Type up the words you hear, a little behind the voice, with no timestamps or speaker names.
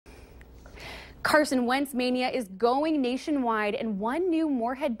Carson Wentz Mania is going nationwide, and one new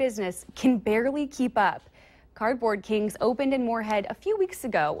Moorhead business can barely keep up. Cardboard Kings opened in Moorhead a few weeks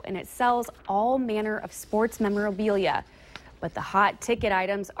ago, and it sells all manner of sports memorabilia. But the hot ticket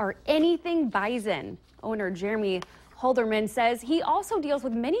items are anything Bison. Owner Jeremy Holderman says he also deals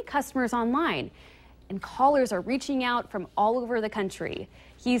with many customers online, and callers are reaching out from all over the country.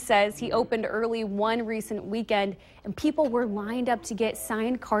 He says he opened early one recent weekend, and people were lined up to get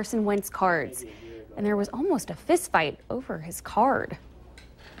signed Carson Wentz cards. And there was almost a fist fight over his card.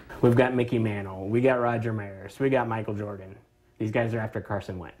 We've got Mickey Mantle, we got Roger Maris, we got Michael Jordan. These guys are after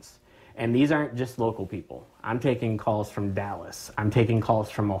Carson Wentz. And these aren't just local people. I'm taking calls from Dallas. I'm taking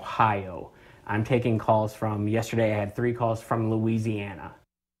calls from Ohio. I'm taking calls from, yesterday I had 3 calls from Louisiana.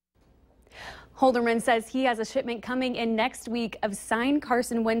 Holderman says he has a shipment coming in next week of signed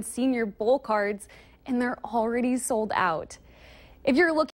Carson Wentz Senior Bowl cards, and they're already sold out. If you're looking